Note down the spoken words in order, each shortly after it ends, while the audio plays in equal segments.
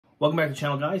Welcome back to the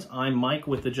channel, guys. I'm Mike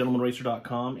with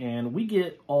thegentlemanracer.com, and we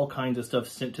get all kinds of stuff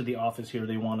sent to the office here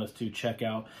they want us to check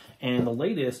out. And the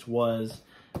latest was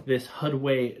this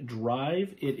Hudway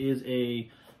Drive. It is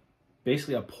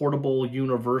basically a portable,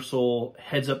 universal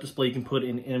heads-up display you can put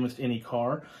in almost any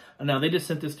car. And now, they just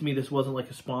sent this to me. This wasn't like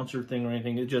a sponsored thing or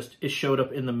anything. It showed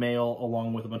up in the mail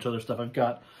along with a bunch of other stuff. I've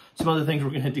got some other things we're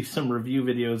going to do some review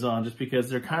videos on just because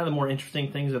they're kind of the more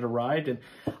interesting things that arrived. And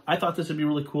I thought this would be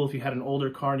really cool if you had an older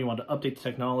car and you wanted to update the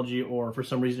technology, or for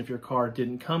some reason if your car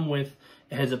didn't come with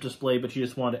a heads-up display but you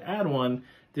just wanted to add one,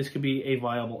 this could be a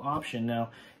viable option. Now,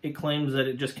 it claims that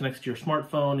it just connects to your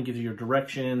smartphone, it gives you your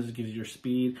directions, it gives you your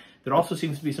speed. There also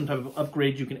seems to be some type of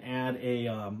upgrade. You can add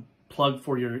a plug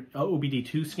for your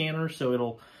OBD-II scanner, so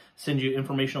it'll send you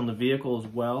information on the vehicle as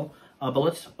well. But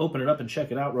let's open it up and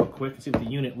check it out real quick and see what the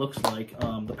unit looks like.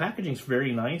 The packaging's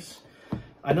very nice.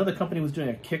 I know the company was doing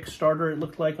a Kickstarter, it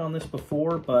looked like, on this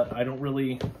before, but I don't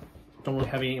really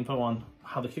have any info on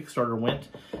how the Kickstarter went.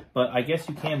 But I guess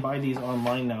you can buy these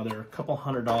online now. They're a couple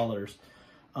 $100s.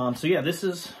 So yeah, this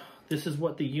is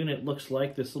what the unit looks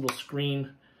like. This little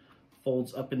screen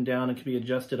folds up and down and can be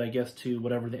adjusted, I guess, to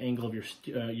whatever the angle of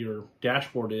your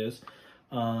dashboard is.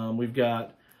 We've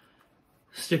got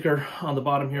sticker on the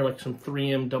bottom here, like some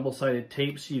 3M double-sided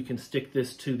tape, so you can stick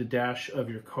this to the dash of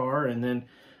your car. And then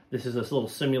this is this little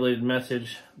simulated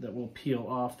message that will peel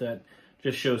off that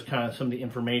just shows kind of some of the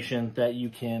information that you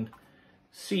can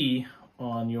see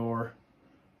on your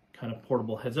kind of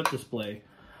portable heads-up display.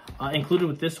 Included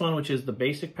with this one, which is the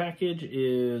basic package,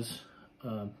 is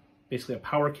basically a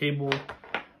power cable.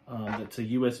 That's a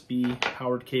USB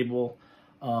powered cable,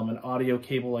 an audio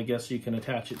cable, I guess, so you can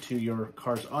attach it to your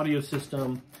car's audio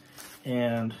system,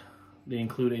 and they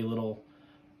include a little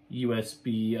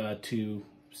USB to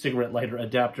cigarette lighter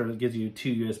adapter that gives you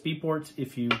 2 USB ports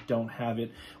if you don't have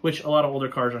it, which a lot of older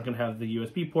cars aren't going to have the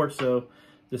USB port, so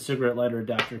the cigarette lighter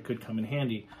adapter could come in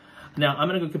handy. Now, I'm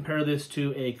going to go compare this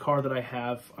to a car that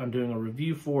I'm doing a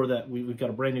review for, that we've got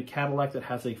a brand new Cadillac that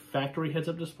has a factory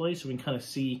heads-up display, so we can kind of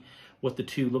see what the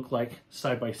two look like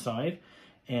side by side.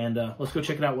 And let's go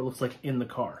check it out, what it looks like in the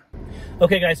car.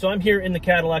 Okay, guys, so I'm here in the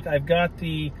Cadillac. I've got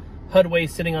the Hudway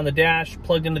sitting on the dash,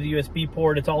 plugged into the USB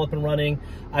port. It's all up and running.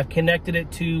 I've connected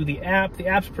it to the app. The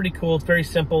app's pretty cool. It's very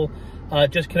simple.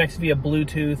 It just connects via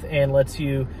Bluetooth and lets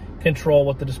you control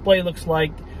what the display looks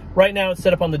like. Right now, it's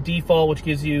set up on the default, which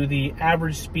gives you the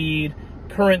average speed,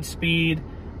 current speed,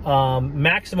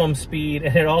 maximum speed,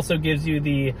 and it also gives you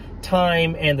the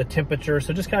time and the temperature.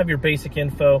 So just kind of your basic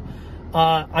info.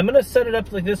 I'm going to set it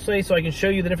up like this way so I can show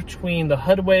you the difference between the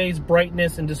Hudway's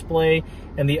brightness and display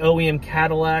and the OEM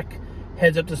Cadillac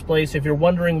heads-up display. So if you're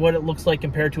wondering what it looks like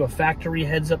compared to a factory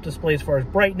heads-up display as far as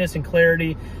brightness and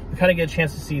clarity, you kind of get a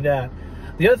chance to see that.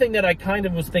 The other thing that I kind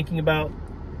of was thinking about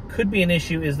could be an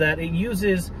issue is that it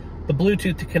uses the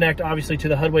Bluetooth to connect, obviously, to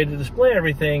the Hudway to display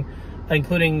everything,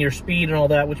 including your speed and all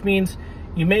that, which means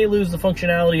you may lose the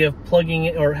functionality of plugging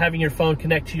it or having your phone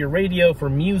connect to your radio for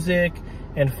music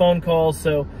and phone calls.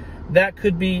 So that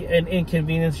could be an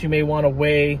inconvenience. You may want to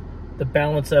weigh the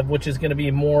balance of which is going to be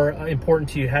more important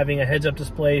to you, having a heads-up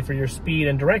display for your speed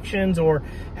and directions, or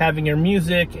having your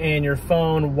music and your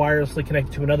phone wirelessly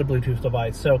connected to another Bluetooth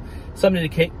device. So something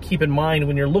to keep in mind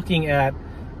when you're looking at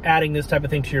adding this type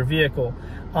of thing to your vehicle.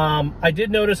 I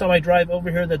did notice on my drive over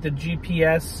here that the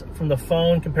GPS from the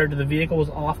phone compared to the vehicle was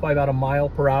off by about 1 mile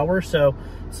per hour. So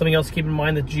something else to keep in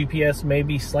mind, the GPS may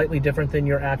be slightly different than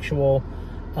your actual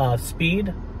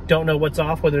speed. Don't know what's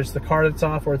off, whether it's the car that's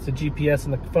off or it's the GPS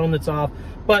and the phone that's off,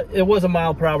 but it was 1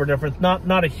 mile per hour difference.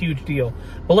 Not a huge deal.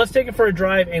 But let's take it for a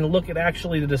drive and look at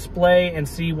actually the display and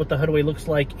see what the Hudway looks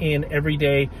like in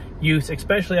everyday use,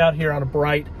 especially out here on a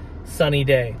bright, sunny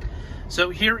day. So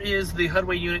here is the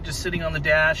Hudway unit just sitting on the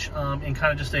dash in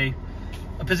kind of just a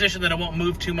position that it won't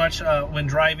move too much when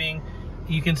driving.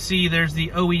 You can see there's the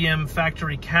OEM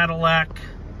factory Cadillac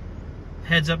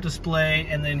heads-up display,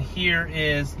 and then here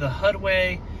is the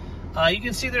Hudway. You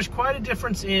can see there's quite a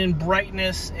difference in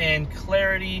brightness and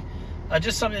clarity.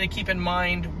 Just something to keep in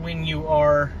mind when you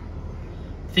are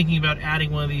thinking about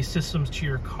adding one of these systems to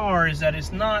your car is that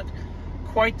it's not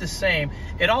quite the same.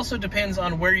 It also depends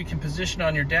on where you can position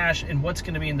on your dash and what's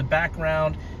going to be in the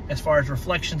background as far as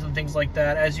reflections and things like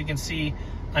that. As you can see,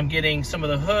 I'm getting some of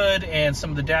the hood and some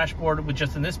of the dashboard with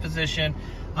just in this position,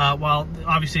 while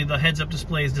obviously the heads-up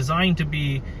display is designed to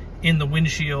be in the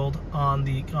windshield on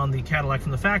the Cadillac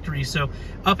from the factory. So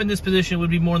up in this position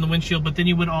would be more in the windshield, but then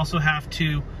you would also have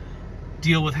to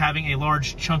deal with having a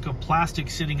large chunk of plastic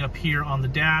sitting up here on the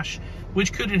dash,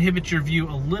 which could inhibit your view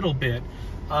a little bit.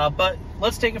 But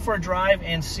let's take it for a drive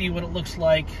and see what it looks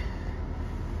like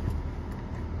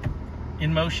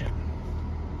in motion.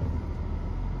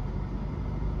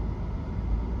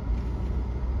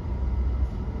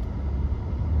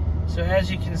 So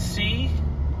as you can see,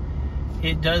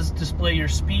 it does display your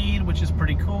speed, which is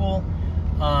pretty cool.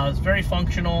 It's very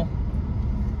functional.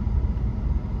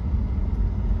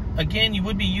 Again, you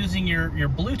would be using your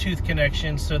Bluetooth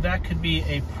connection, so that could be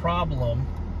a problem.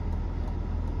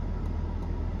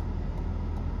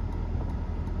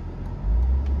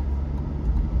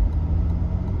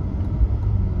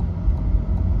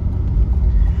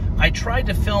 I tried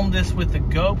to film this with the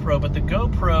GoPro, but the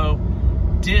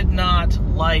GoPro did not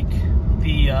like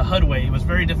the Hudway. It was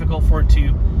very difficult for it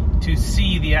to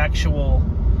see the actual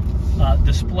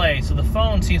display. So the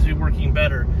phone seems to be working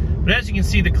better. But as you can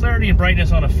see, the clarity and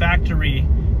brightness on a factory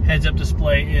heads-up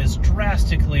display is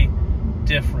drastically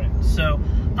different. So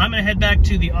I'm gonna head back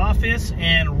to the office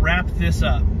and wrap this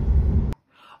up.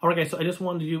 All right, guys, so I just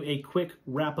wanted to do a quick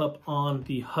wrap up on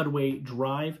the Hudway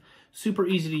Drive. Super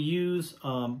easy to use,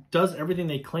 does everything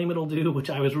they claim it'll do, which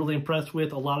I was really impressed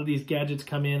with. A lot of these gadgets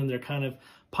come in and they're kind of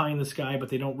pie in the sky, but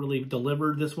they don't really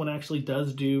deliver. This one actually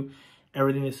does do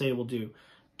everything they say it will do.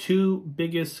 Two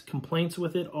biggest complaints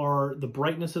with it are the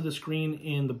brightness of the screen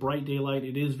in the bright daylight.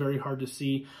 It is very hard to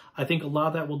see. I think a lot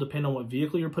of that will depend on what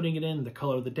vehicle you're putting it in, the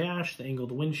color of the dash, the angle of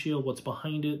the windshield, what's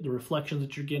behind it, the reflections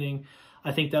that you're getting.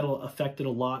 I think that'll affect it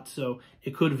a lot. So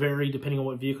it could vary depending on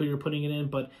what vehicle you're putting it in.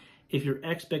 But if your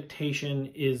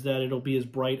expectation is that it'll be as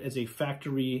bright as a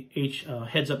factory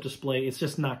heads-up display, it's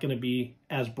just not going to be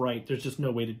as bright. There's just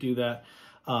no way to do that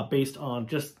based on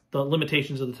just the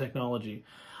limitations of the technology.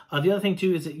 The other thing,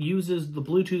 too, is it uses the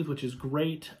Bluetooth, which is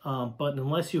great, but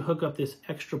unless you hook up this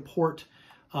extra port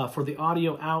for the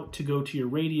audio out to go to your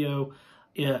radio,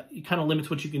 it kind of limits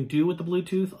what you can do with the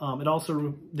Bluetooth.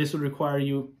 This would require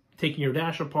you taking your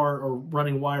dash apart or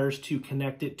running wires to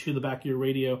connect it to the back of your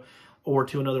radio or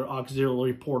to another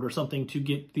auxiliary port or something to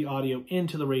get the audio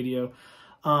into the radio.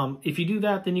 If you do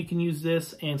that, then you can use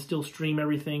this and still stream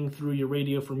everything through your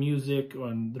radio for music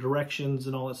and the directions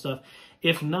and all that stuff.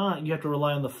 If not, you have to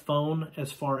rely on the phone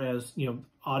as far as,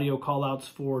 audio callouts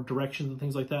for directions and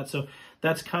things like that. So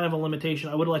that's kind of a limitation.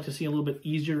 I would like to see a little bit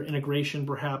easier integration,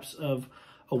 perhaps, of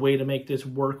a way to make this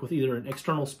work with either an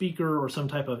external speaker or some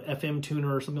type of FM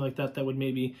tuner or something like that that would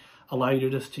maybe allow you to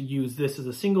just use this as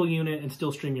a single unit and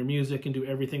still stream your music and do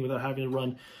everything without having to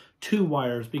run two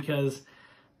wires, because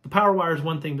the power wire is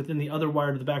one thing, but then the other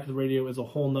wire to the back of the radio is a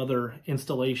whole nother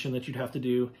installation that you'd have to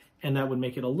do, and that would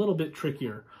make it a little bit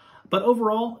trickier. But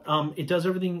overall, it does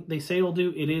everything they say it'll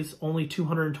do. It is only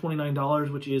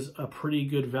 $229, which is a pretty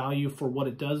good value for what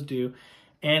it does do.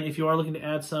 And if you are looking to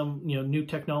add some new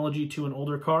technology to an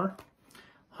older car,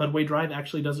 Hudway Drive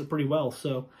actually does it pretty well.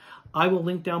 So I will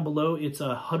link down below. It's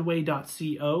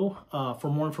hudway.co for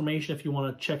more information if you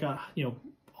want to check out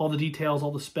all the details,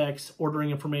 all the specs,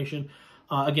 ordering information.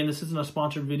 Again, this isn't a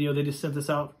sponsored video. They just sent this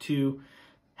out to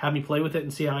have me play with it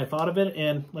and see how I thought of it.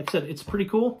 And like I said, it's pretty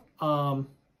cool.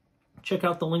 Check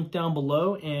out the link down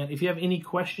below. And if you have any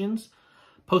questions,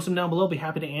 post them down below. I'll be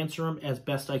happy to answer them as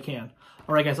best I can.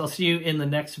 All right, guys, I'll see you in the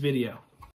next video.